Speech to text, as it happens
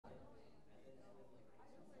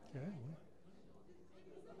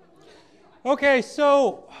Okay,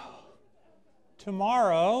 so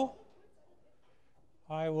tomorrow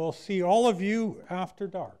I will see all of you after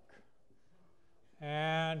dark.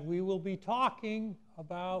 And we will be talking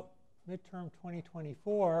about midterm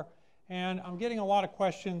 2024. And I'm getting a lot of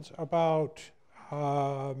questions about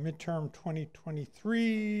midterm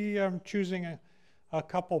 2023. I'm choosing a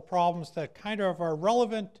couple problems that kind of are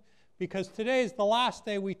relevant because today is the last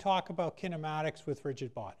day we talk about kinematics with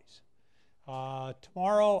rigid bodies.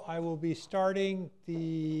 Tomorrow I will be starting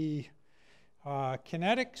the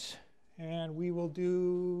kinetics, and we will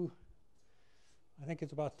do, I think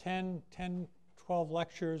it's about 10, 12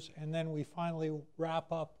 lectures, and then we finally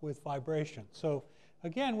wrap up with vibration. So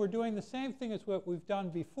again, we're doing the same thing as what we've done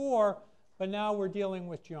before, but now we're dealing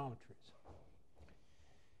with geometries.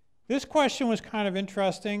 This question was kind of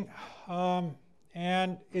interesting,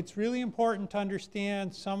 and it's really important to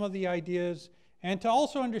understand some of the ideas and to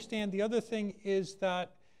also understand the other thing is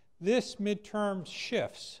that this midterm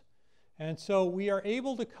shifts. And so we are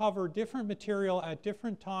able to cover different material at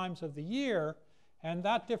different times of the year, and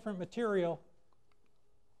that different material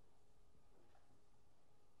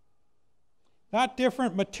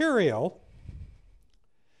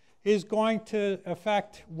is going to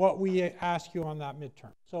affect what we ask you on that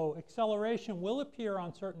midterm. So acceleration will appear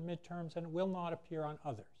on certain midterms and it will not appear on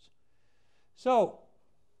others. So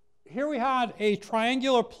here we had a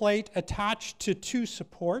triangular plate attached to two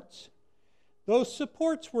supports. Those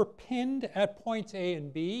supports were pinned at points A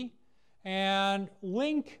and B, and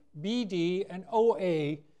link BD and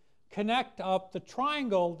OA connect up the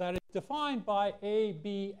triangle that is defined by A,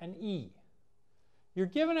 B, and E. You're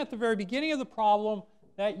given at the very beginning of the problem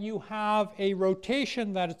that you have a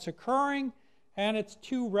rotation that it's occurring, and it's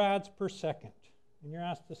 2 rads per second. And you're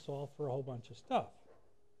asked to solve for a whole bunch of stuff.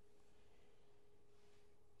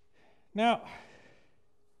 Now,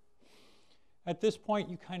 at this point,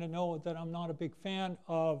 you kind of know that I'm not a big fan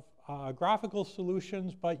of graphical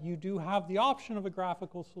solutions, but you do have the option of a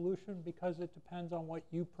graphical solution because it depends on what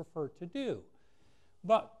you prefer to do.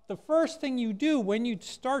 But the first thing you do when you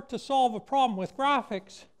start to solve a problem with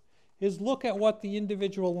graphics is look at what the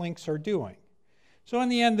individual links are doing. So in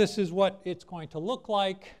the end, this is what it's going to look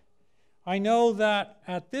like. I know that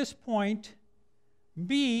at this point,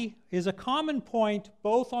 B is a common point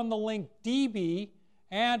both on the link DB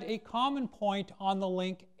and a common point on the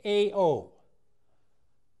link AO.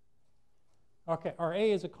 Okay, or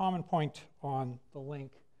A is a common point on the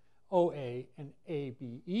link OA and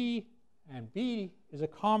ABE, and B is a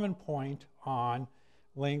common point on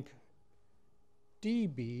link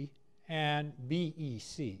DB and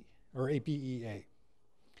BEC, or ABEA.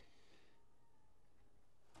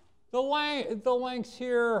 The lengths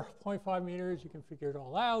here, 0.5 meters, you can figure it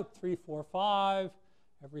all out, 3, 4, 5,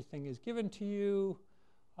 everything is given to you.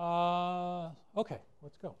 Okay,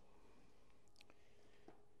 let's go.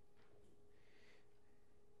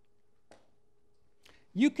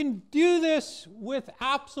 You can do this with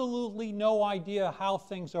absolutely no idea how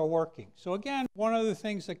things are working. So again, one of the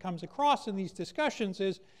things that comes across in these discussions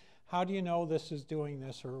is, how do you know this is doing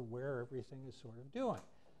this or where everything is sort of doing?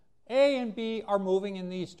 A and B are moving in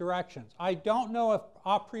these directions. I don't know if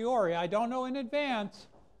a priori, I don't know in advance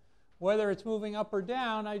whether it's moving up or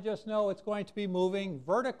down. I just know it's going to be moving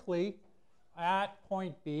vertically at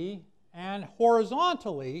point B and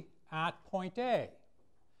horizontally at point A.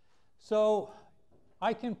 So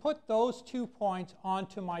I can put those 2 points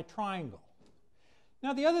onto my triangle.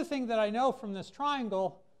 Now the other thing that I know from this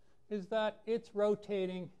triangle is that it's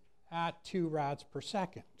rotating at 2 rads per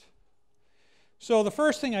second. So the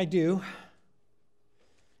first thing I do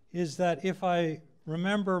is that if I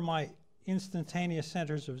remember my instantaneous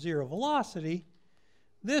centers of zero velocity,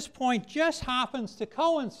 this point just happens to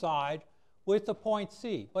coincide with the point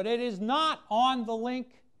C, but it is not on the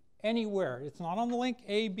link anywhere. It's not on the link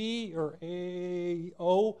AB or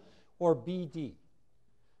AO or BD.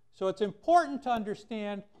 So it's important to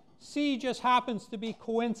understand C just happens to be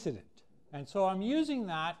coincident. And so I'm using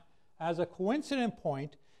that as a coincident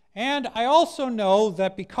point. And I also know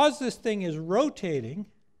that because this thing is rotating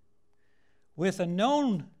with a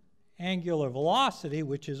known angular velocity,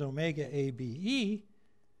 which is omega ABE,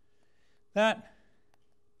 that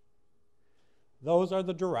those are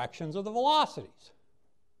the directions of the velocities.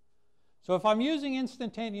 So if I'm using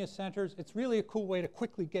instantaneous centers, it's really a cool way to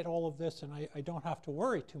quickly get all of this, and I don't have to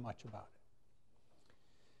worry too much about it.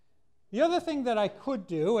 The other thing that I could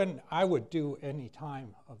do, and I would do any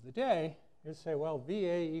time of the day, is say, well,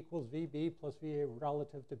 VA equals VB plus VA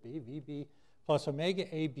relative to B, VB plus omega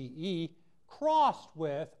ABE crossed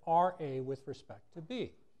with RA with respect to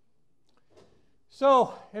B.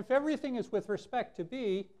 So if everything is with respect to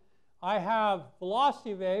B, I have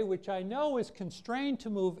velocity of A, which I know is constrained to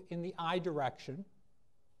move in the I direction.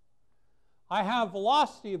 I have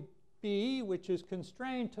velocity of B, which is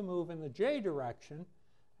constrained to move in the J direction.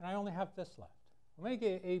 And I only have this left.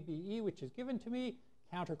 Omega ABE, which is given to me.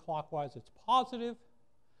 Counterclockwise, it's positive.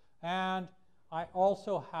 And I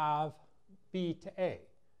also have B to A.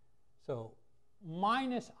 So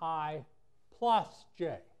minus I plus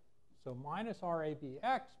J. So minus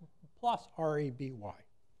RABX plus RABY.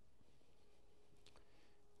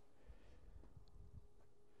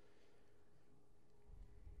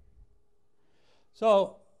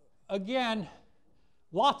 So again,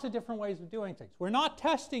 lots of different ways of doing things. We're not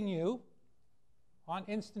testing you on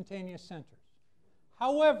instantaneous centers.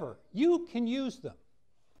 However, you can use them.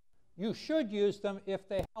 You should use them if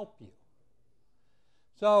they help you.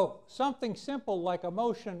 So something simple like a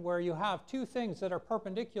motion where you have two things that are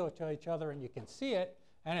perpendicular to each other and you can see it,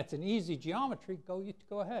 and it's an easy geometry, go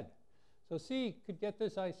ahead. So C could get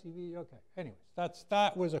this ICV. Okay, anyways,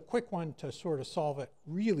 that was a quick one to sort of solve it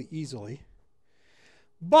really easily.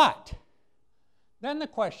 But then the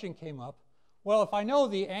question came up, well, if I know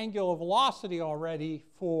the angular velocity already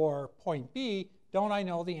for point B, don't I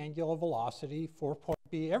know the angular velocity for point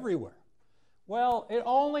B everywhere? Well, it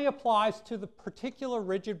only applies to the particular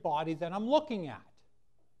rigid body that I'm looking at.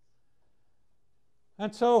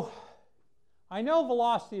 And so I know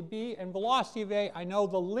velocity of B and velocity of A, I know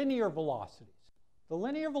the linear velocities. The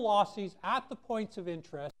linear velocities at the points of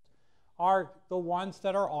interest are the ones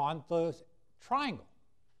that are on the triangle.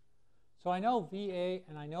 So I know VA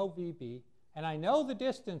and I know VB, and I know the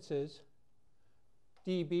distances.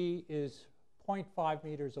 DB is 0.5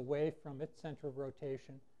 meters away from its center of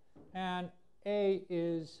rotation, and A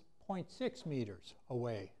is 0.6 meters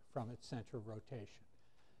away from its center of rotation.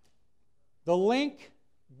 The link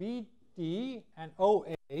BD and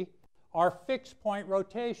OA are fixed point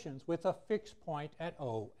rotations with a fixed point at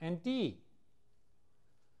O and D.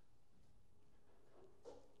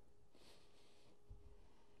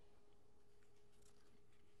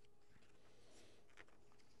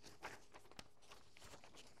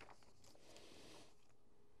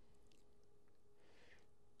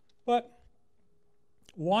 But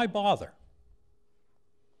why bother?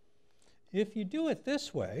 If you do it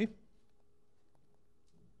this way,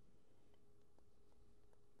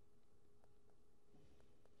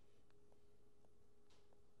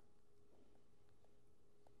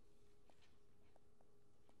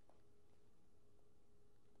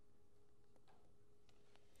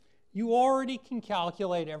 you already can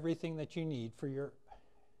calculate everything that you need for your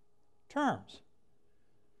terms.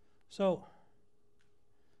 So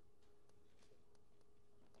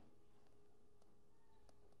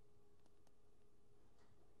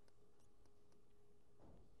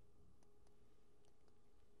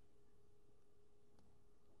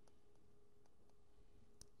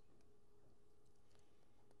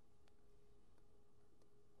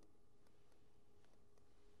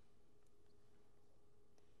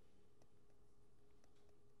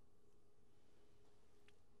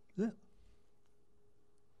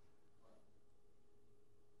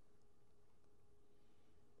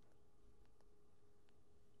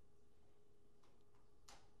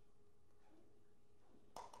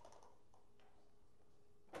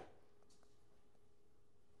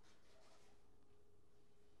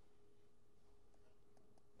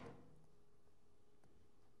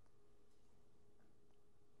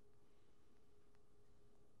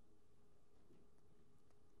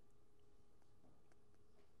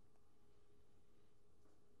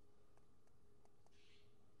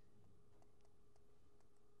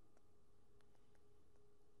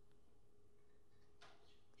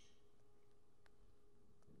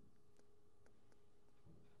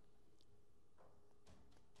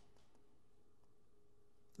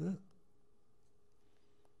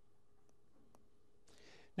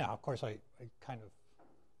now, of course, I'm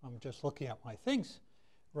just looking at my things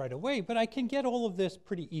right away, but I can get all of this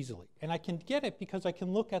pretty easily. And I can get it because I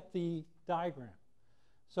can look at the diagram.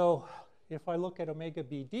 So if I look at omega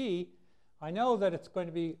BD, I know that it's going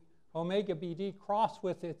to be omega BD crossed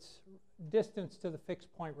with its distance to the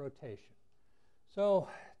fixed point rotation. So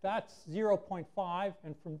that's 0.5,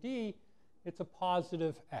 and from D, it's a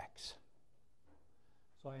positive x.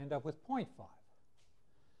 So I end up with 0.5.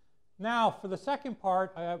 Now, for the second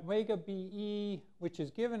part, I have omega BE, which is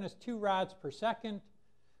given as 2 rads per second,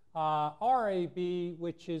 RAB,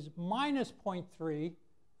 which is minus 0.3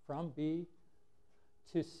 from B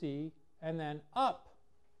to C, and then up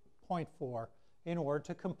 0.4 in order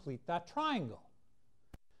to complete that triangle.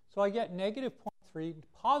 So I get negative 0.3,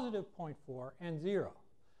 positive 0.4, and 0.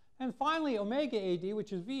 And finally, omega AD,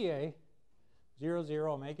 which is VA, 0,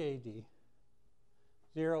 0, omega AD,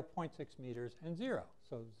 0, 0.6 meters, and 0.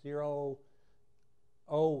 So 0,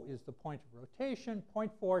 O is the point of rotation.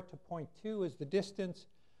 0.4 to 0.2 is the distance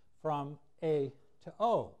from A to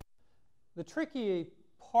O. The tricky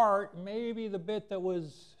part, maybe the bit that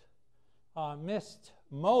was missed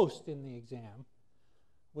most in the exam,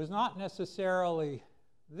 was not necessarily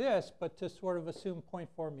this, but to sort of assume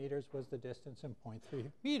 0.4 meters was the distance and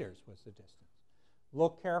 0.3 meters was the distance.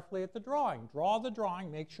 Look carefully at the drawing. Draw the drawing.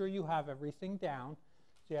 Make sure you have everything down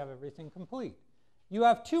so you have everything complete. You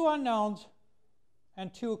have two unknowns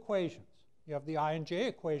and two equations. You have the I and J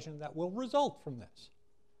equation that will result from this.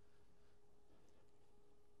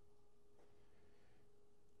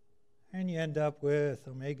 And you end up with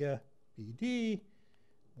omega BD,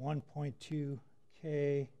 1.2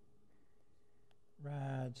 K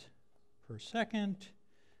rads per second,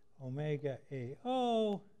 omega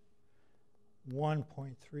AO,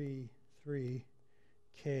 1.33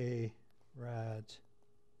 K rads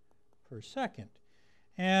per second.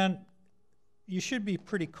 And you should be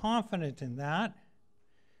pretty confident in that,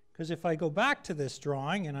 because if I go back to this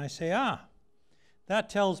drawing and I say, that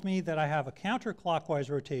tells me that I have a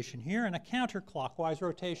counterclockwise rotation here and a counterclockwise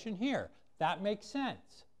rotation here. That makes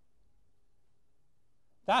sense.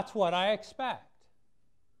 That's what I expect.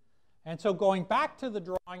 And so going back to the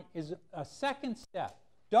drawing is a second step.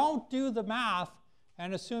 Don't do the math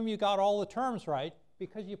and assume you got all the terms right,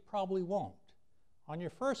 because you probably won't. On your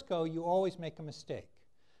first go, you always make a mistake.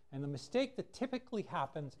 And the mistake that typically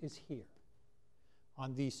happens is here,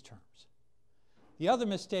 on these terms. The other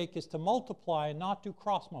mistake is to multiply and not do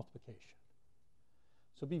cross multiplication.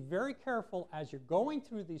 So be very careful as you're going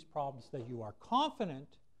through these problems that you are confident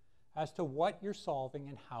as to what you're solving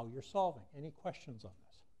and how you're solving. Any questions on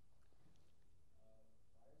this?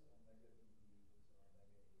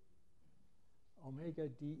 Omega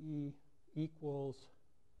DE equals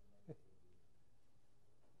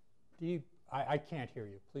D. I can't hear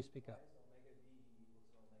you. Please speak up.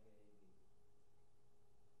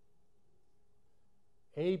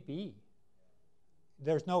 AB.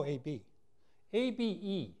 There's no AB.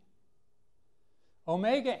 ABE.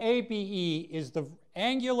 Omega ABE is the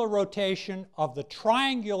angular rotation of the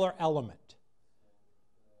triangular element.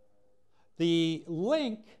 The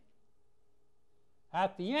link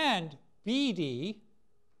at the end, BD,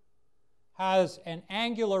 has an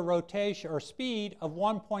angular rotation or speed of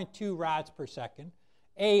 1.2 rads per second.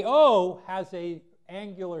 AO has an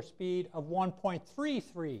angular speed of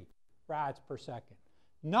 1.33 rads per second.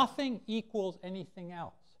 Nothing equals anything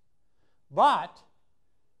else. But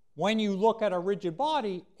when you look at a rigid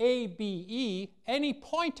body, ABE, any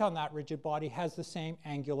point on that rigid body has the same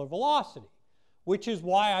angular velocity, which is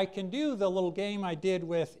why I can do the little game I did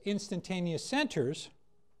with instantaneous centers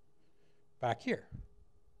back here.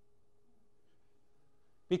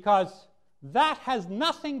 Because that has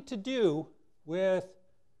nothing to do with,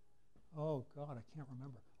 oh God, I can't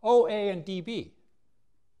remember, OA and DB.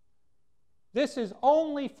 This is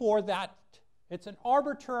only for that. It's an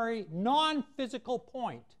arbitrary, non-physical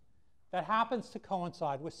point that happens to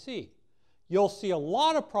coincide with C. You'll see a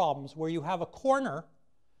lot of problems where you have a corner,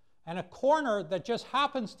 and a corner that just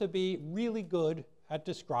happens to be really good at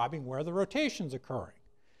describing where the rotation's occurring.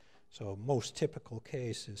 So most typical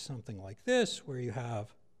case is something like this, where you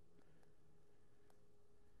have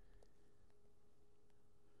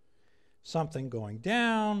something going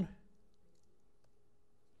down,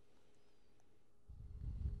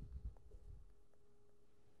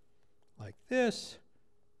 like this,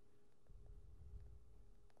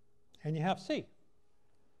 and you have C.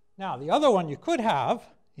 Now, the other one you could have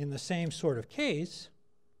in the same sort of case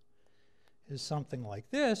is something like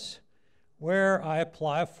this, where I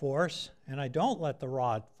apply a force and I don't let the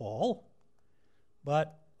rod fall,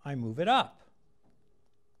 but I move it up.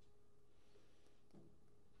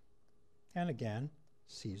 And again,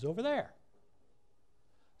 C's over there.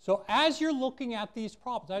 So as you're looking at these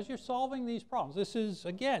problems, as you're solving these problems, this is,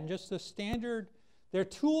 again, just the standard. There are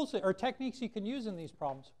tools or techniques you can use in these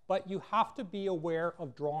problems, but you have to be aware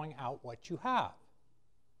of drawing out what you have.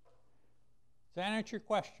 Does that answer your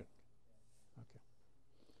question? Okay.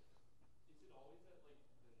 Is it always at like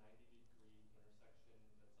the 90-degree intersection that's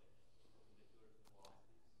like perpendicular to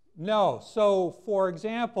velocities? No. So, for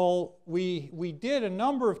example, we did a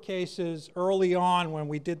number of cases early on when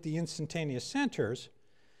we did the instantaneous centers.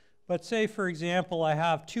 But say, for example, I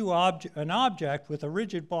have an object with a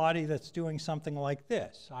rigid body that's doing something like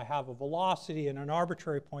this. I have a velocity in an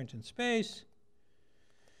arbitrary point in space.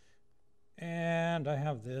 And I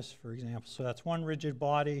have this, for example. So that's one rigid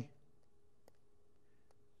body.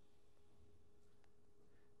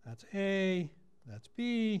 That's A. That's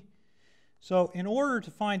B. So in order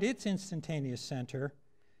to find its instantaneous center,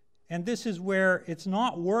 and this is where it's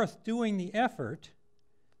not worth doing the effort,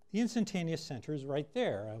 the instantaneous center is right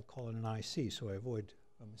there. I'll call it an IC so I avoid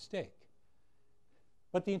a mistake.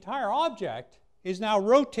 But the entire object is now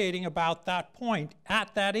rotating about that point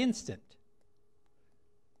at that instant.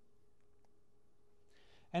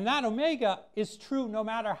 And that omega is true no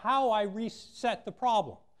matter how I reset the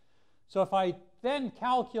problem. So if I then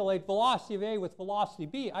calculate velocity of A with velocity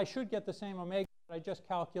B, I should get the same omega that I just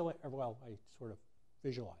calculate, or well, I sort of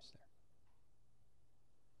visualize there.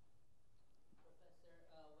 Professor,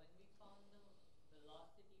 when we found the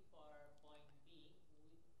velocity for point B,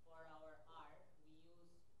 for our R, we use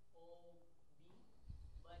OB,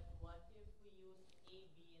 but what if we use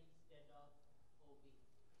AB instead of OB?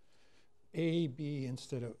 AB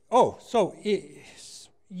instead of, oh, so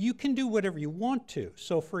you can do whatever you want to.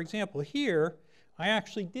 So for example, here, I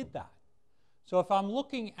actually did that. So if I'm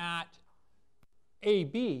looking at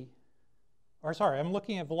AB, or sorry, I'm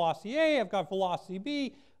looking at velocity A, I've got velocity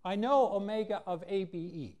B, I know omega of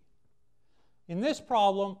ABE. In this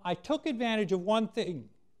problem, I took advantage of one thing.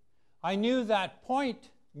 I knew that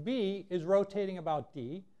point B is rotating about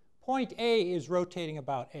D, point A is rotating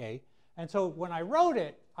about A, and so when I wrote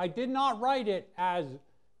it, I did not write it as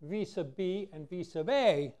V sub B and V sub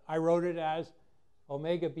A. I wrote it as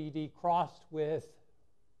omega BD crossed with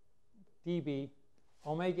DB,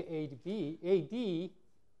 omega AB, AD,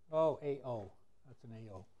 oh, AO, that's an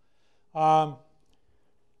AO,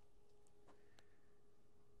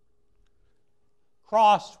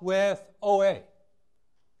 crossed with OA.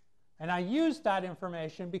 And I used that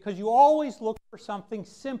information because you always look for something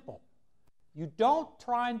simple. You don't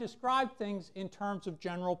try and describe things in terms of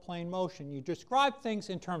general plane motion. You describe things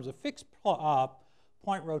in terms of fixed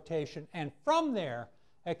point rotation, and from there,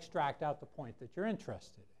 extract out the point that you're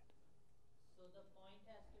interested in. So the point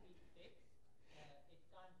has to be fixed? It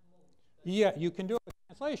can't move? Yeah, you can do it with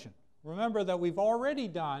translation. Remember that we've already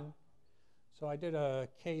done, so I did a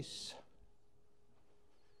case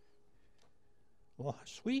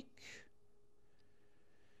last week.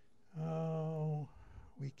 Oh,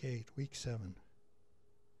 week 8, week 7.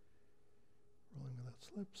 Rolling without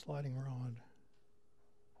slip, sliding rod,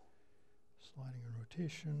 sliding in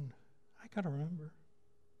rotation. I gotta remember.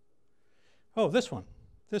 Oh, this one.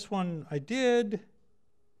 This one I did.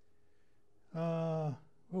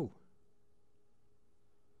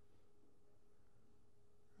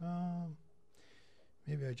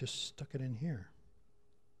 Maybe I just stuck it in here.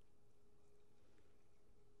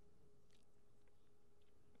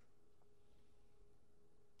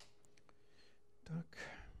 Duck.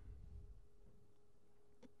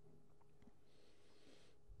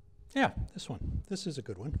 Yeah, this one. This is a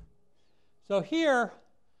good one. So here,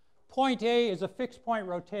 point A is a fixed point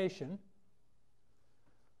rotation.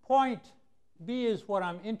 Point B is what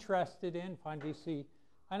I'm interested in, find VC.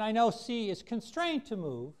 And I know C is constrained to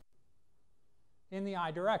move in the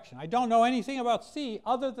I direction. I don't know anything about C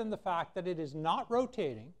other than the fact that it is not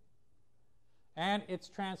rotating and it's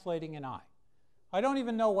translating in I. I don't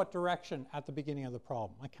even know what direction at the beginning of the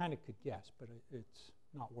problem. I kind of could guess, but it's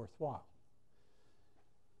not worthwhile.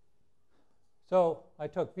 So I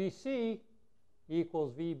took VC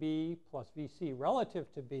equals VB plus VC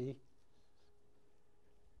relative to B.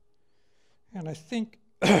 And I think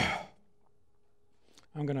I'm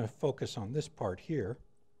going to focus on this part here.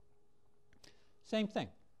 Same thing.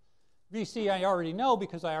 VC I already know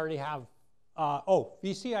because I already have,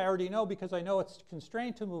 VC I already know because I know it's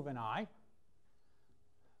constrained to move in I.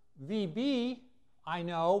 VB I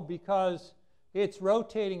know because it's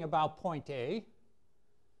rotating about point A.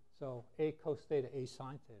 So A cos theta, A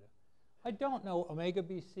sine theta. I don't know omega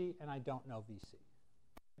BC and I don't know VC.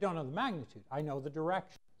 I don't know the magnitude. I know the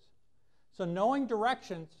directions. So knowing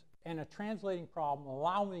directions in a translating problem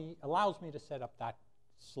allows me to set up that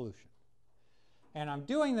solution. And I'm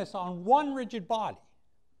doing this on one rigid body,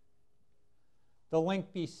 the link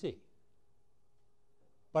BC.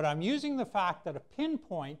 But I'm using the fact that a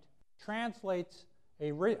pinpoint translates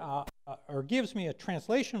or gives me a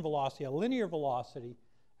translation velocity, a linear velocity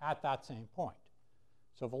at that same point.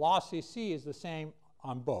 So velocity C is the same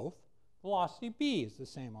on both. Velocity B is the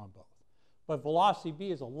same on both. But velocity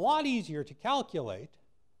B is a lot easier to calculate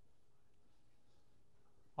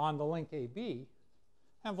on the link AB.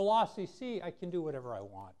 And velocity C, I can do whatever I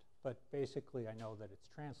want. But basically, I know that it's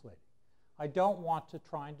translating. I don't want to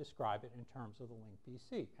try and describe it in terms of the link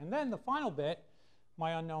BC. And then the final bit,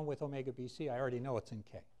 my unknown with omega BC, I already know it's in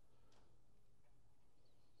K.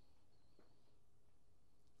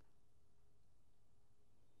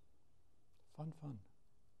 Fun, fun.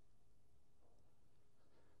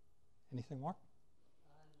 Anything more?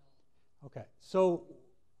 No. Okay, so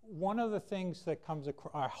one of the things that comes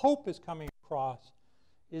across, I hope is coming across,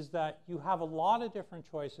 is that you have a lot of different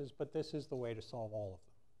choices, but this is the way to solve all of them.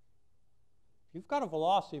 If you've got a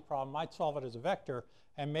velocity problem, I'd solve it as a vector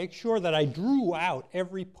and make sure that I drew out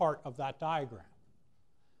every part of that diagram.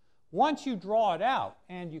 Once you draw it out,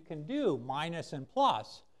 and you can do minus and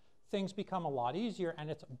plus, things become a lot easier,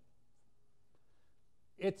 and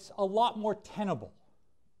it's a lot more tenable.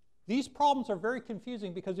 These problems are very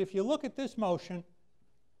confusing because if you look at this motion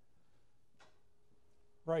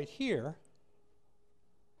right here,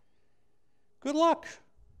 good luck.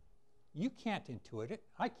 You can't intuit it.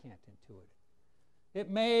 I can't intuit it. It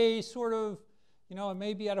may sort of, you know, it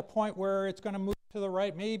may be at a point where it's going to move to the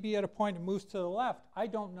right, maybe at a point it moves to the left. I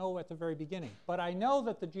don't know at the very beginning. But I know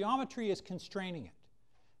that the geometry is constraining it.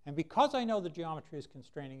 And because I know the geometry is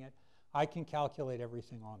constraining it, I can calculate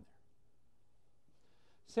everything on there.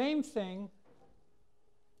 Same thing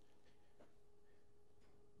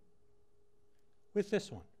with this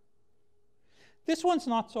one. This one's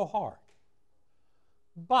not so hard.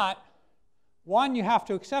 But one, you have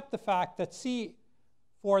to accept the fact that C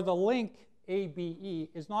for the link ABE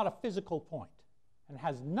is not a physical point and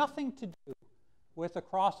has nothing to do with a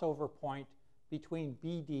crossover point between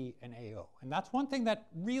BD and AO. And that's one thing that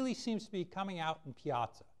really seems to be coming out in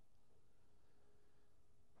Piazza.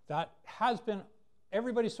 That has been,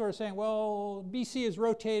 everybody's sort of saying, well, BC is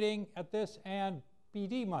rotating at this and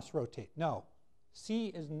BD must rotate. No, C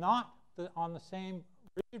is not on the same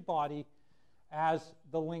rigid body as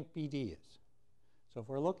the link BD is. So if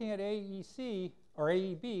we're looking at AEC or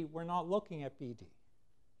AEB, we're not looking at BD.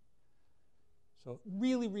 So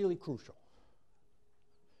really, really crucial.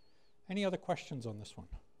 Any other questions on this one?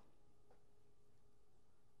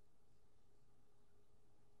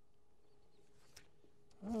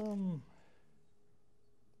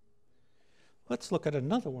 Let's look at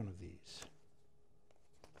another one of these.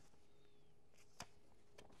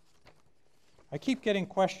 I keep getting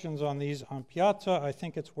questions on these on Piazza. I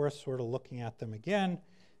think it's worth sort of looking at them again.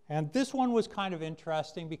 And this one was kind of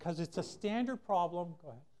interesting because it's a standard problem. Go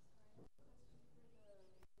ahead.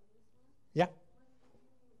 Yeah.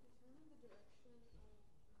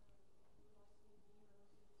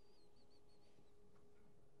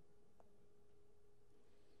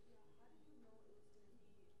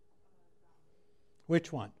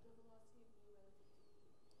 Which one?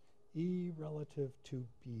 E relative to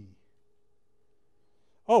B.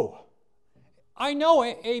 Oh, I know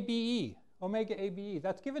ABE, omega ABE.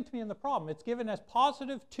 That's given to me in the problem. It's given as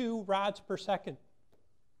positive 2 rads per second.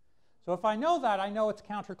 So if I know that, I know it's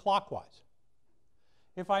counterclockwise.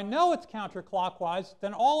 If I know it's counterclockwise,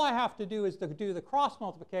 then all I have to do is to do the cross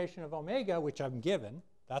multiplication of omega, which I'm given.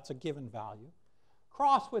 That's a given value.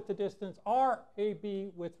 Cross with the distance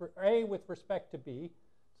RAB with A with respect to B.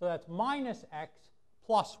 So that's minus X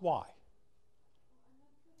plus Y.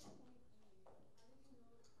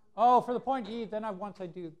 Oh, for the point E, then once I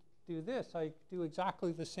do this, I do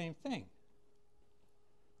exactly the same thing.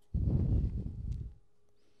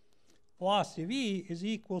 Velocity of E is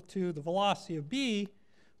equal to the velocity of B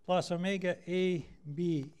plus omega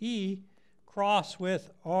ABE cross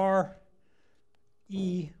with RE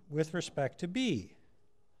with respect to B.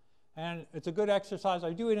 And it's a good exercise.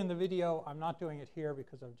 I do it in the video. I'm not doing it here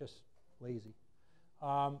because I'm just lazy.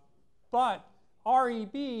 But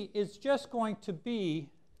REB is just going to be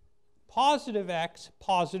positive X,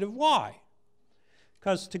 positive Y.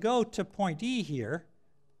 Because to go to point E here,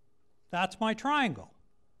 that's my triangle.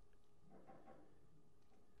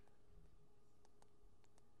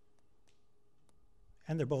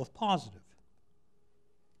 And they're both positive.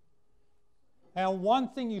 And one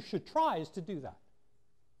thing you should try is to do that.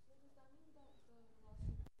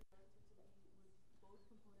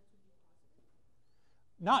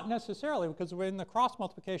 Not necessarily, because in the cross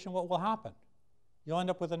multiplication, what will happen? You'll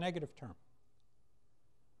end up with a negative term.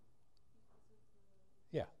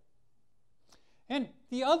 Yeah. And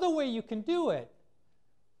the other way you can do it,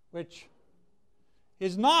 which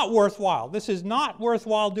is not worthwhile, this is not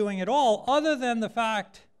worthwhile doing at all, other than the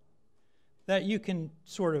fact that you can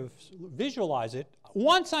sort of visualize it.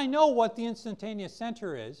 Once I know what the instantaneous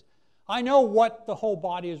center is, I know what the whole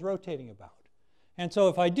body is rotating about. And so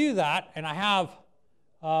if I do that, and I have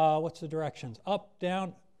what's the directions? Up,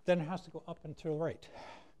 down, then it has to go up and to the right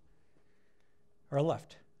or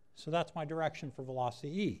left. So that's my direction for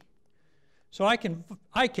velocity E. So I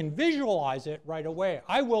can visualize it right away.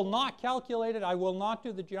 I will not calculate it. I will not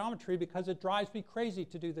do the geometry because it drives me crazy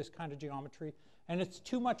to do this kind of geometry, and it's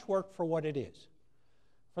too much work for what it is.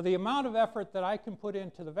 For the amount of effort that I can put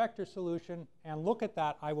into the vector solution and look at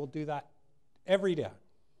that, I will do that every day.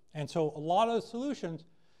 And so a lot of the solutions,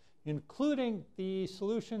 including the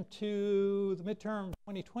solution to the midterm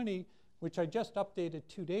 2020, which I just updated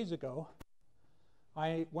 2 days ago.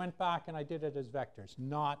 I went back and I did it as vectors,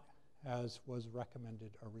 not as was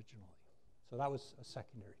recommended originally. So that was a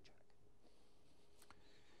secondary check.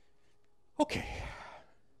 Okay.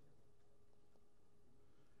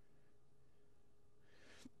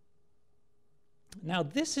 Now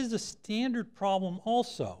this is a standard problem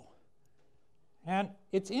also. And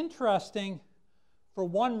it's interesting for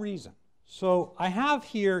one reason. So I have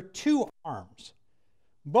here two arms.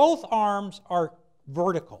 Both arms are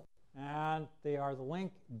vertical. And they are the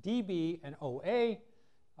link DB and OA,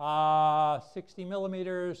 60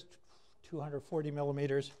 millimeters, 240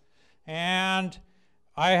 millimeters. And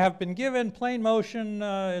I have been given plane motion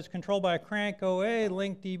is controlled by a crank OA,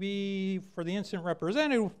 link DB for the instant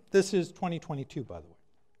represented. This is 2022, by the way.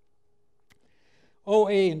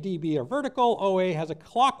 OA and DB are vertical. OA has a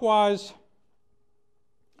clockwise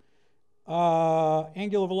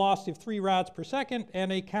angular velocity of 3 rads per second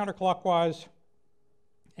and a counterclockwise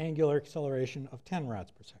angular acceleration of 10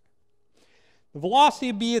 rads per second. The velocity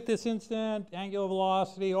of B at this instant, angular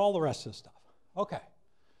velocity, all the rest of the stuff. Okay.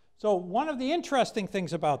 So one of the interesting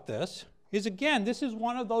things about this is, again, this is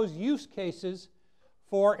one of those use cases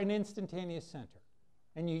for an instantaneous center.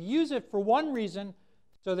 And you use it for one reason,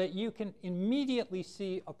 so that you can immediately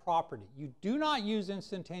see a property. You do not use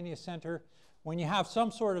instantaneous center when you have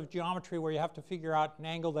some sort of geometry where you have to figure out an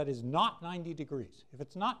angle that is not 90 degrees. If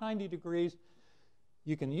it's not 90 degrees,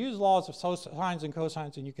 you can use laws of sines and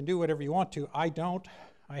cosines and you can do whatever you want to. I don't.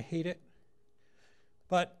 I hate it.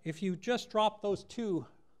 But if you just drop those two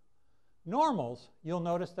normals, you'll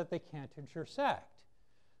notice that they can't intersect.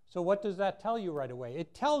 So what does that tell you right away?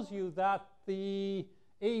 It tells you that the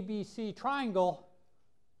ABC triangle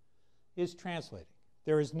is translating.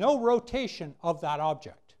 There is no rotation of that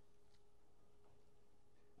object.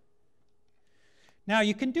 Now,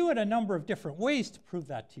 you can do it a number of different ways to prove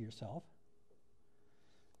that to yourself.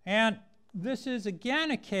 And this is,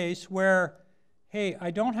 again, a case where, hey,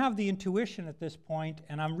 I don't have the intuition at this point,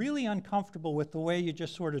 and I'm really uncomfortable with the way you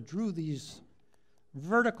just sort of drew these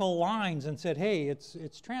vertical lines and said, hey,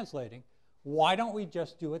 it's translating. Why don't we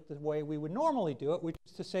just do it the way we would normally do it, which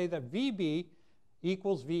is to say that VB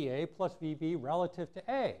equals VA plus VB relative to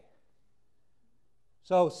A.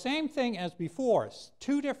 So same thing as before.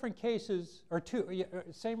 Two different cases, or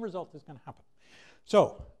same result is going to happen.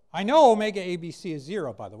 So I know omega ABC is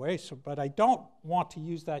 0, by the way, but I don't want to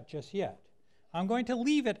use that just yet. I'm going to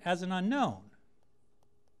leave it as an unknown.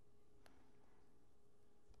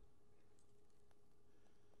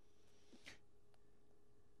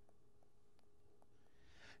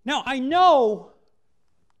 Now I know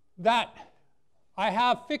that I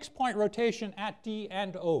have fixed point rotation at D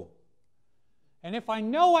and O. And if I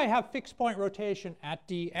know I have fixed point rotation at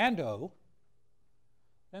D and O,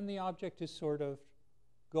 then the object is sort of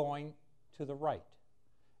going to the right.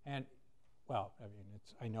 And, well, I mean,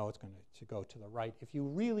 I know it's going to go to the right. If you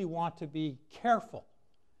really want to be careful,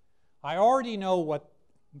 I already know what,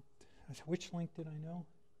 which link did I know?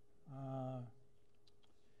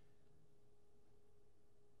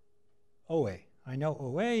 OA. I know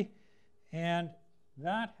OA, and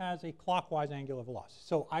that has a clockwise angular velocity.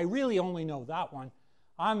 So I really only know that one.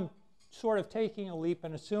 I'm sort of taking a leap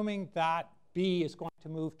and assuming that B is going to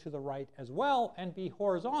move to the right as well and be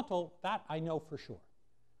horizontal. That I know for sure.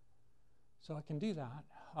 So I can do that.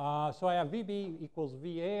 So I have VB equals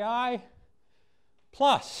VAI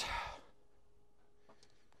plus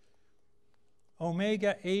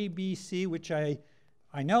omega ABC, which I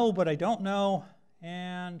know but I don't know,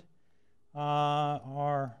 and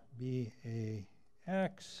RBA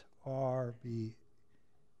X, RBAY,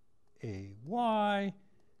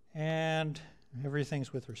 and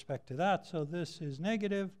everything's with respect to that. So this is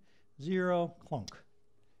negative, 0, clunk.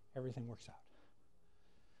 Everything works out.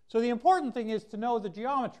 So the important thing is to know the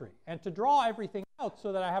geometry and to draw everything out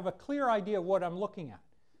so that I have a clear idea of what I'm looking at.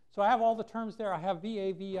 So I have all the terms there. I have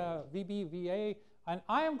VA, VB, VA, and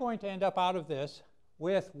I am going to end up out of this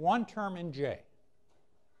with one term in J.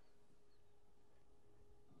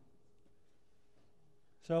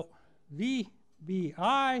 So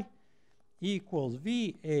VBI equals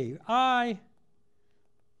VAI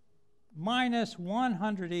minus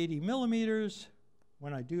 180 millimeters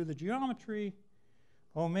when I do the geometry,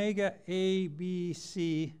 omega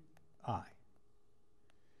ABCI.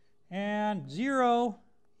 And 0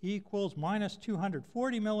 equals minus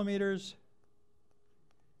 240 millimeters,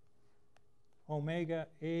 omega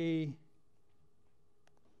ABCJ.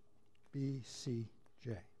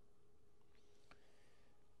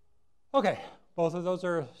 Okay, Both of those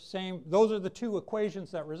are same. Those are the two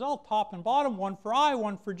equations that result, top and bottom, one for I,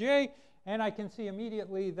 one for j. And I can see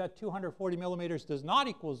immediately that 240 millimeters does not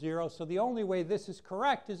equal 0. So the only way this is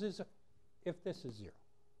correct is if this is 0.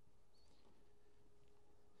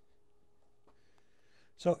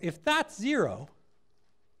 So if that's 0,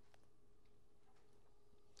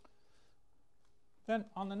 then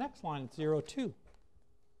on the next line it's 0, 2.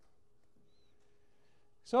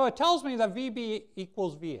 So it tells me that VB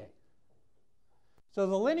equals VA. So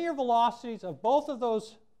the linear velocities of both of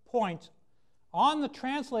those points on the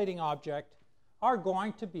translating object are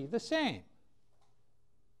going to be the same.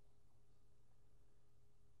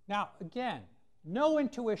 Now, again, no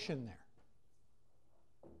intuition there.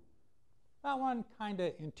 That one kind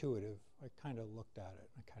of intuitive. I kind of looked at it.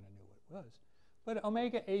 I kind of knew what it was. But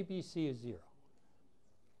omega ABC is 0.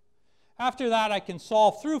 After that, I can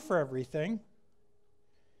solve through for everything.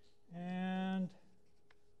 And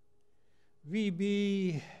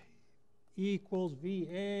VB equals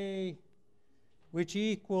VA, which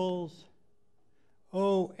equals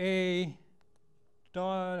OA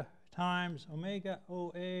times omega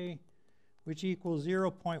OA, which equals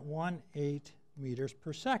 0.18 meters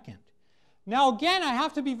per second. Now again, I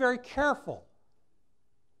have to be very careful.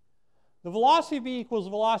 The velocity of B equals the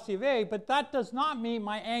velocity of A, but that does not mean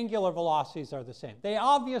my angular velocities are the same. They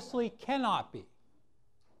obviously cannot be,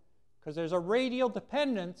 because there's a radial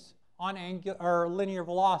dependence on linear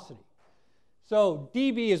velocity. So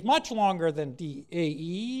dB is much longer than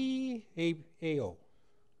AO.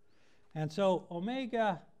 And so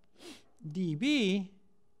omega dB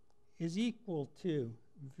is equal to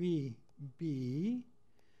VB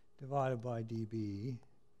divided by dB,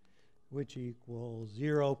 which equals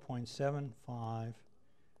 0.75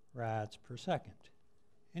 rads per second.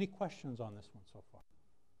 Any questions on this one so far?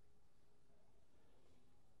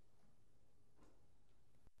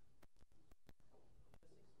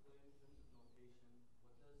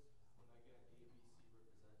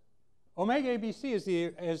 Omega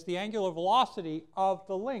ABC is the angular velocity of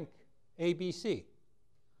the link ABC.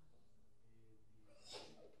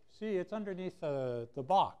 See, it's underneath the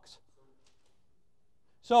box.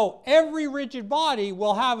 So every rigid body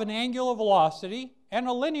will have an angular velocity and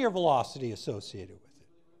a linear velocity associated with it.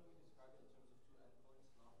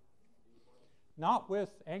 Not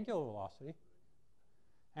with angular velocity.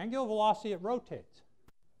 Angular velocity, it rotates.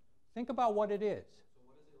 Think about what it is.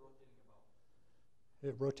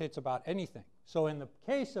 It rotates about anything. So in the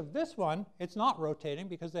case of this one, it's not rotating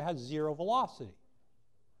because it has 0 velocity. Is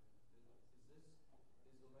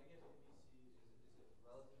omega ABC, is it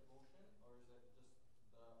relative motion, or is it just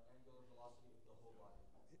the angular velocity of the whole body?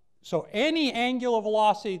 So any angular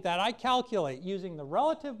velocity that I calculate using the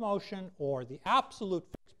relative motion or the absolute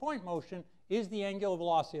fixed point motion is the angular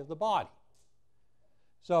velocity of the body.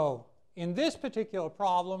 So in this particular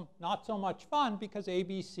problem, not so much fun because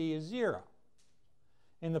ABC is 0.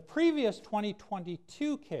 In the previous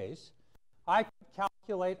 2022 case, I could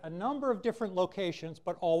calculate a number of different locations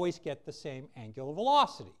but always get the same angular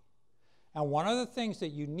velocity. And one of the things that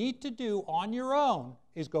you need to do on your own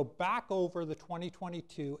is go back over the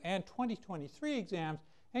 2022 and 2023 exams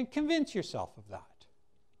and convince yourself of that.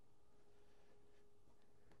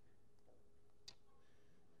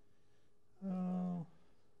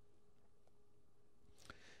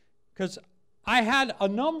 Because I had a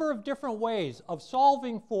number of different ways of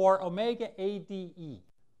solving for omega ADE.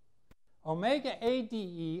 Omega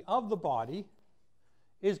ADE of the body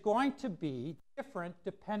is going to be different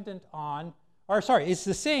dependent on, or sorry, it's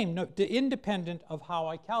the same, independent of how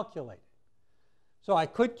I calculate it. So I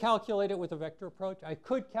could calculate it with a vector approach. I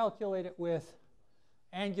could calculate it with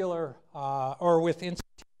angular or with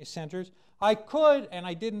instantaneous centers. I could, and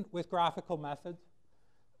I didn't with graphical methods.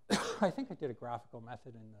 I think I did a graphical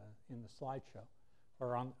method in the slideshow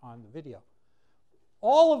or on the video.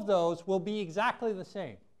 All of those will be exactly the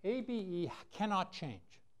same. ABE cannot change.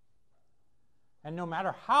 And no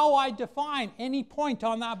matter how I define any point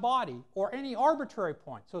on that body or any arbitrary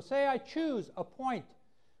point, so say I choose a point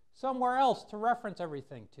somewhere else to reference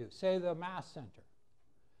everything to, say the mass center,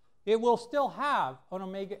 it will still have an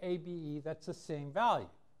omega ABE that's the same value.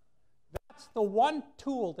 That's the one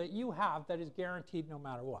tool that you have that is guaranteed no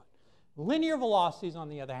matter what. Linear velocities, on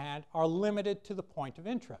the other hand, are limited to the point of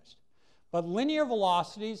interest. But linear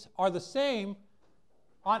velocities are the same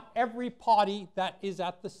on every body that is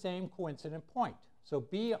at the same coincident point. So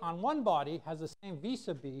B on one body has the same V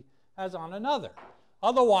sub B as on another.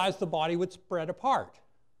 Otherwise, the body would spread apart.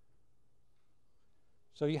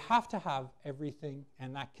 So you have to have everything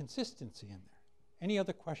and that consistency in there. Any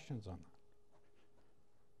other questions on that?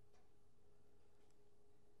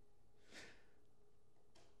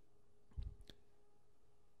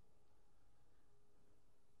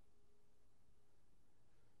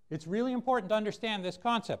 It's really important to understand this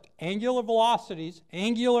concept. Angular velocities,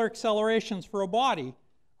 angular accelerations for a body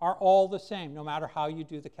are all the same, no matter how you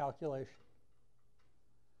do the calculation.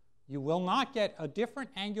 You will not get a different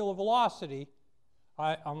angular velocity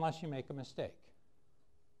unless you make a mistake.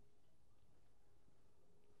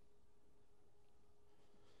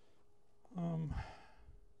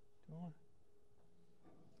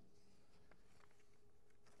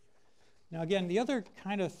 Now again, the other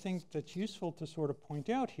kind of thing that's useful to sort of point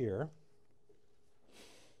out here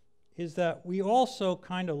is that we also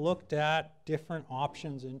kind of looked at different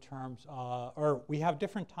options in terms of, or we have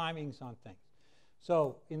different timings on things.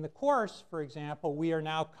 So in the course, for example, we are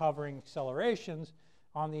now covering accelerations.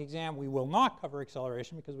 On the exam, we will not cover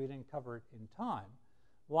acceleration because we didn't cover it in time.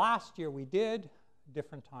 Last year, we did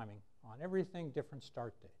different timing on everything, different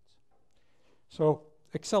start dates. So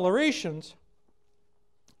accelerations,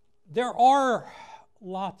 there are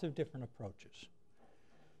lots of different approaches.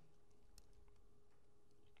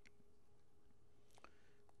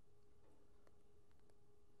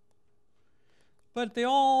 But they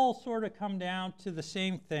all sort of come down to the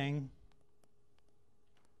same thing.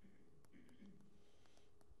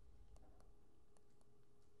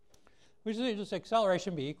 Which is just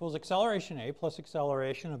acceleration B equals acceleration A plus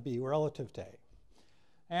acceleration of B relative to A.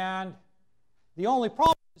 And the only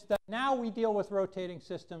problem is that now we deal with rotating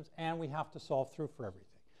systems and we have to solve through for everything.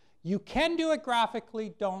 You can do it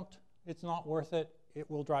graphically, don't. It's not worth it. It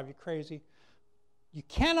will drive you crazy. You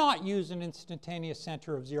cannot use an instantaneous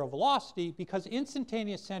center of zero velocity because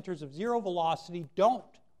instantaneous centers of zero velocity don't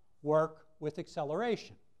work with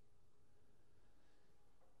acceleration.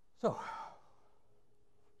 So,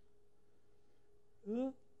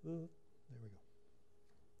 there we go.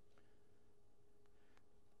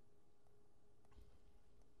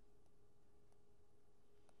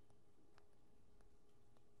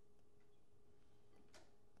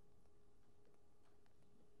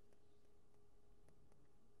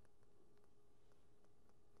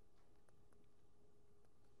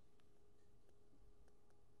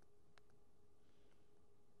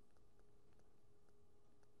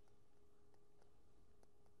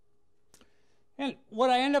 And what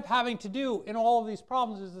I end up having to do in all of these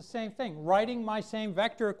problems is the same thing, writing my same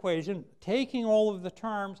vector equation, taking all of the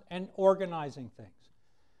terms and organizing things.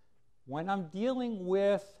 When I'm dealing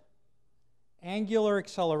with angular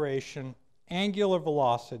acceleration, angular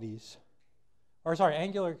velocities,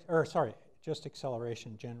 just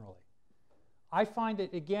acceleration generally, I find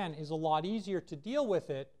it, again, is a lot easier to deal with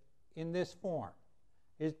it in this form.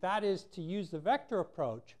 That is to use the vector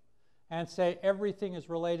approach and say everything is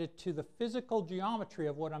related to the physical geometry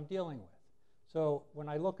of what I'm dealing with. So when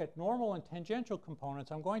I look at normal and tangential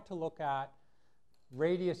components, I'm going to look at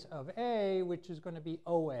radius of A, which is going to be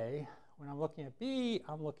OA. When I'm looking at B,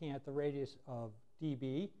 I'm looking at the radius of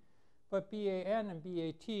DB. But BAN and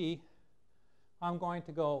BAT, I'm going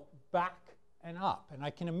to go back and up. And I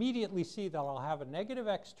can immediately see that I'll have a negative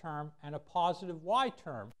X term and a positive Y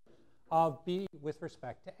term of B with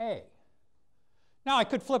respect to A. Now, I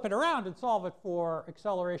could flip it around and solve it for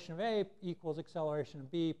acceleration of A equals acceleration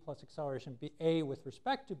of B plus acceleration of A with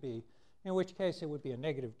respect to B, in which case it would be a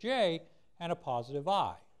negative J and a positive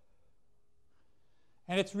I.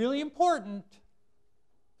 And it's really important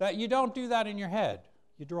that you don't do that in your head.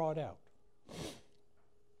 You draw it out.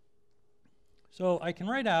 So I can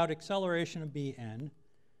write out acceleration of Bn.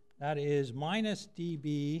 That is minus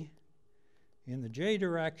dB in the J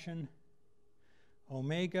direction,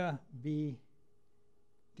 omega B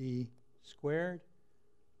d squared.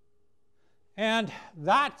 And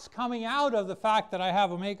that's coming out of the fact that I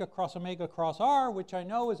have omega cross r, which I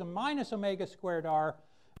know is a minus omega squared r.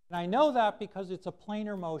 And I know that because it's a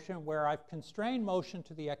planar motion where I've constrained motion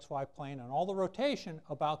to the xy plane and all the rotation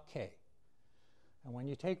about k. And when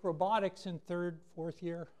you take robotics in third, fourth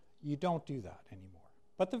year, you don't do that anymore.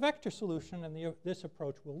 But the vector solution and this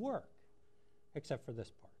approach will work, except for this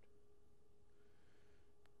part.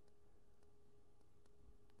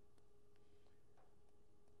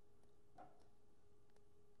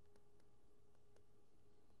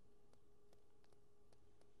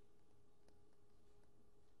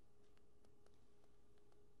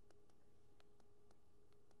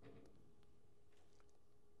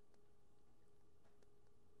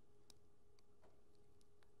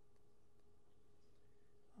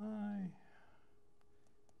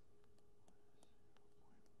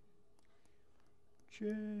 J.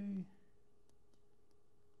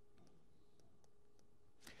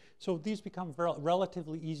 So these become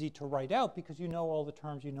relatively easy to write out because you know all the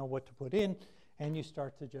terms, you know what to put in, and you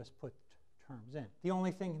start to just put terms in. The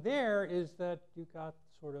only thing there is that you got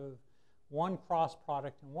sort of one cross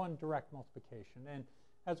product and one direct multiplication. And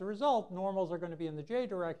As a result, normals are going to be in the j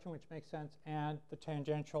direction, which makes sense, and the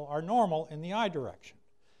tangential are normal in the I direction.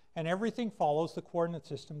 And everything follows the coordinate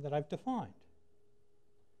system that I've defined.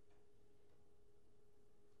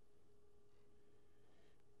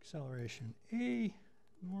 Acceleration A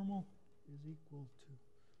normal is equal to,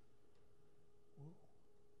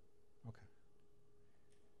 whoa, okay,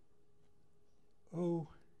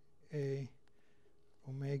 OA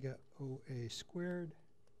omega OA squared,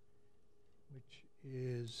 which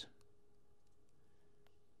is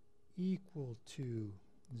equal to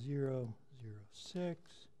 0, 0,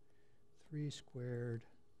 6, 3 squared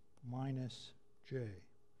minus j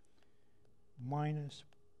minus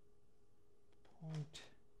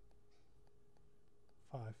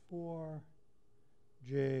 0.54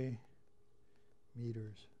 j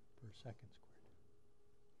meters per second squared.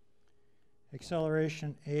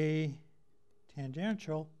 Acceleration A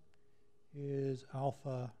tangential is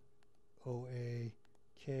alpha OA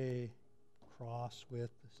k cross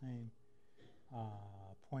with the same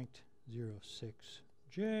 0.06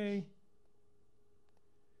 j,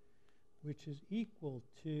 which is equal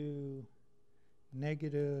to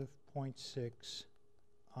negative 0.6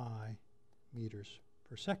 I meters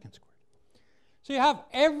per second squared. So you have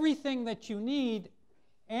everything that you need,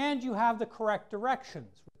 and you have the correct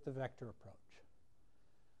directions with the vector approach.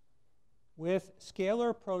 With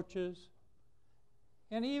scalar approaches,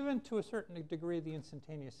 and even to a certain degree the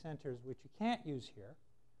instantaneous centers, which you can't use here,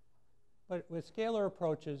 but with scalar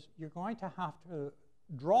approaches, you're going to have to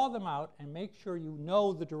draw them out and make sure you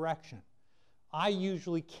know the direction. I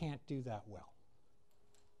usually can't do that well.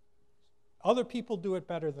 Other people do it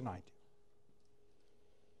better than I do.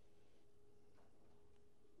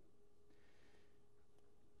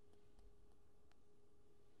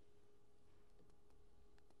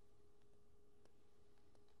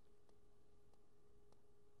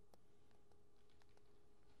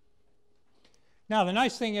 Now, the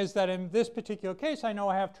nice thing is that in this particular case, I know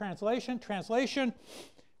I have translation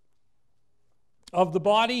of the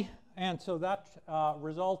body, and so that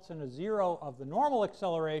results in a 0 of the normal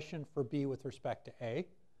acceleration for B with respect to A.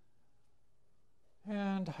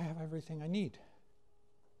 And I have everything I need.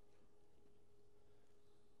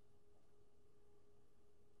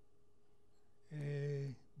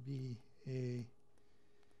 A, B, A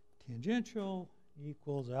tangential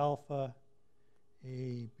equals alpha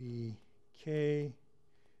A, B, K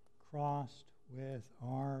crossed with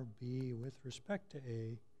RB with respect to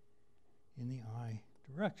A in the I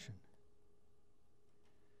direction.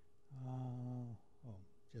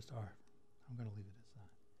 Just R. I'm going to leave it as that.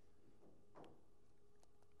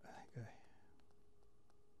 Okay.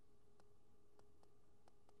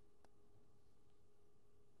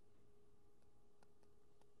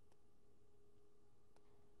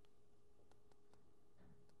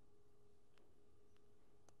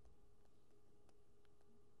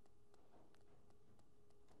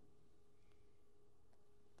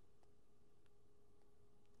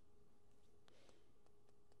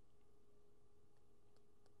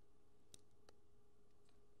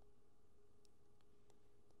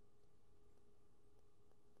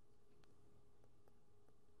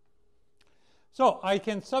 So I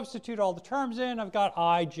can substitute all the terms in. I've got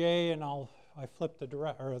I, J, and I flip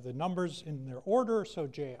the numbers in their order, so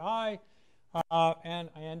Ji, and I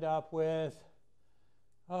end up with,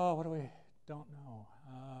 what do we don't know?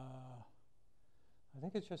 I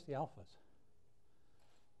think it's just the alphas.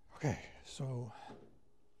 Okay, so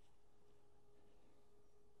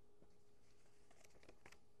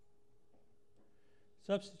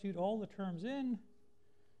substitute all the terms in.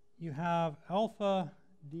 You have alpha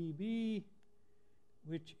dB,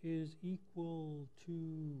 which is equal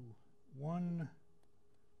to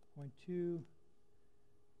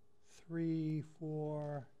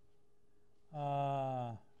 1.234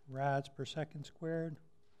 rads per second squared.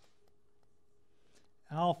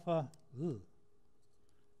 Alpha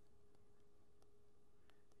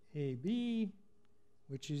AB,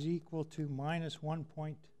 which is equal to minus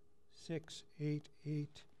 1.688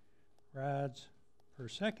 rads per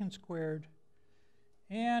second squared.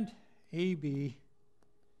 And AB,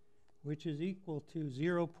 which is equal to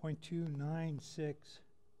 0.296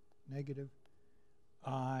 negative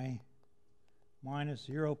I minus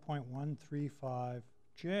 0.135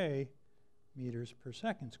 J meters per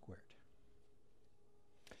second squared.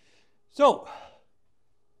 So,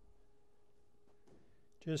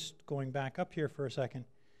 just going back up here for a second,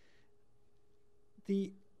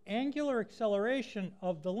 the angular acceleration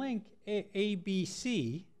of the link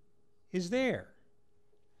ABC is there.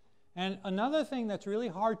 And another thing that's really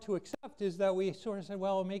hard to accept is that we sort of said,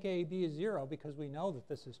 well, omega AB is 0 because we know that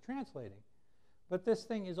this is translating. But this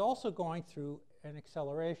thing is also going through an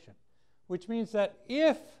acceleration, which means that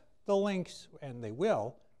if the links, and they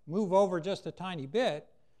will, move over just a tiny bit,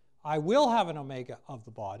 I will have an omega of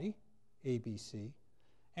the body, ABC,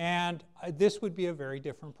 and this would be a very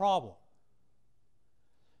different problem.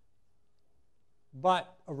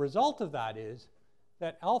 But a result of that is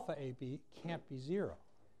that alpha AB can't be 0.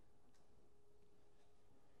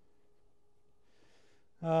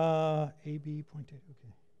 AB 0.8,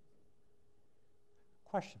 okay.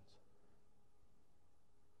 Questions?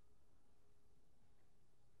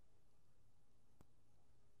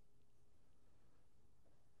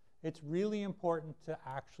 It's really important to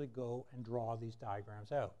actually go and draw these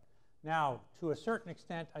diagrams out. Now, to a certain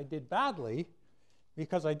extent, I did badly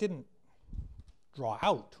because I didn't draw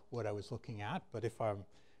out what I was looking at, but if I'm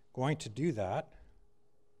going to do that,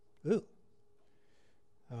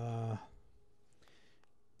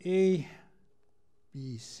 A,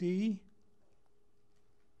 B, C,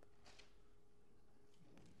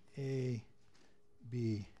 A,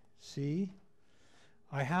 B, C.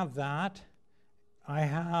 I have that. I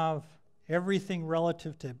have everything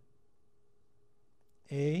relative to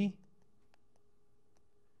A.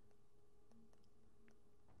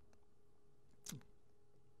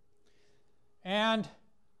 And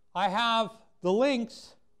I have the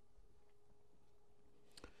links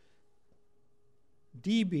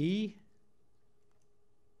DB.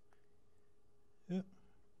 Maybe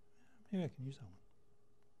I can use that one.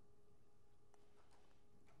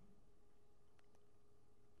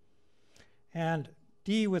 And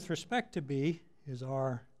D with respect to B is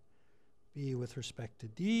RB with respect to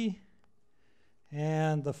D.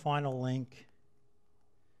 And the final link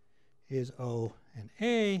is O and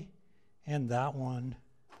A. And that one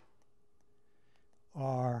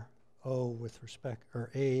R O with respect, or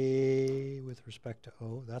A with respect to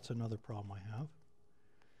O. That's another problem I have.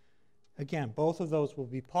 Again, both of those will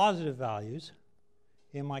be positive values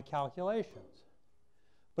in my calculations.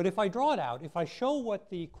 But if I draw it out, if I show what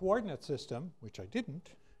the coordinate system, which I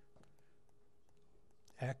didn't,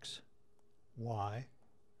 X, Y,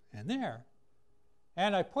 and there,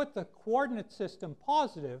 and I put the coordinate system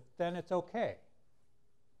positive, then it's okay.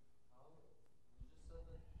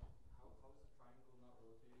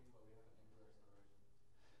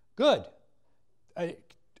 Good.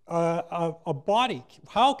 A body,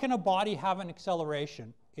 how can a body have an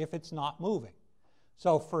acceleration if it's not moving?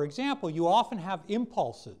 So for example, you often have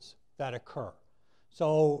impulses that occur.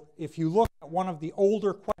 So if you look at one of the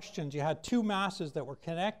older questions, you had two masses that were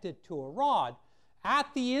connected to a rod.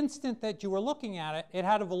 At the instant that you were looking at it, it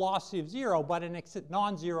had a velocity of 0, but a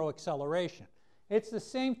non-zero acceleration. It's the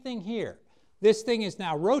same thing here. This thing is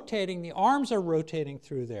now rotating, the arms are rotating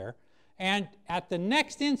through there. And at the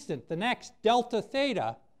next instant, the next delta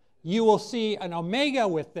theta, you will see an omega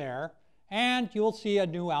with there, and you will see a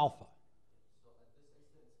new alpha. So at this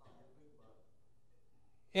instant, it's not moving,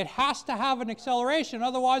 but it has to have an acceleration,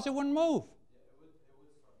 otherwise it wouldn't move. Yeah, it would start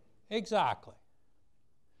moving. Exactly.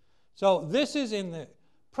 So this is in the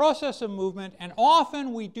process of movement, and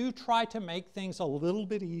often we do try to make things a little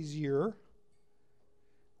bit easier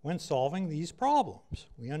when solving these problems.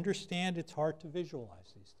 We understand it's hard to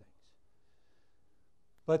visualize these things.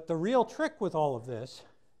 But the real trick with all of this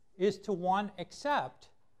is to, one, accept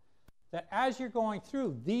that as you're going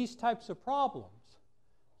through these types of problems,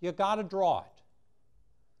 you got to draw it.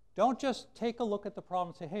 Don't just take a look at the problem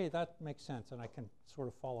and say, hey, that makes sense, and I can sort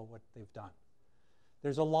of follow what they've done.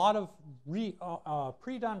 There's a lot of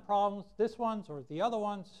pre-done problems, this one's or the other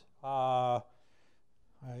ones. I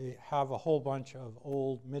have a whole bunch of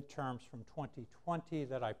old midterms from 2020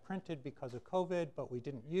 that I printed because of COVID, but we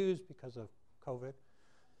didn't use because of COVID.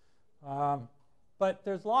 But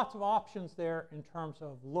there's lots of options there in terms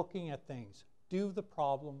of looking at things. Do the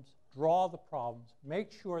problems, draw the problems,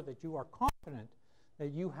 make sure that you are confident that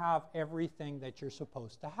you have everything that you're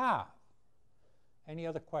supposed to have. Any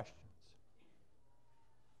other questions?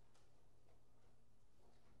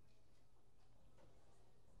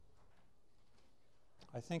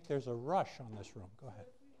 I think there's a rush on this room. Go ahead.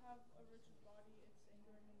 If we have a rigid body, its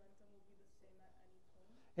angular momentum will be the same at any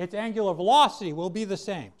point? Its angular velocity will be the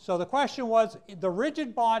same. So the question was, the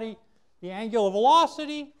rigid body, the angular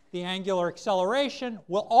velocity, the angular acceleration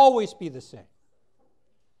will always be the same.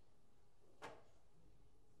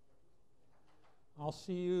 I'll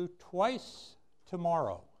see you twice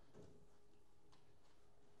tomorrow.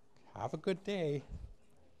 Have a good day.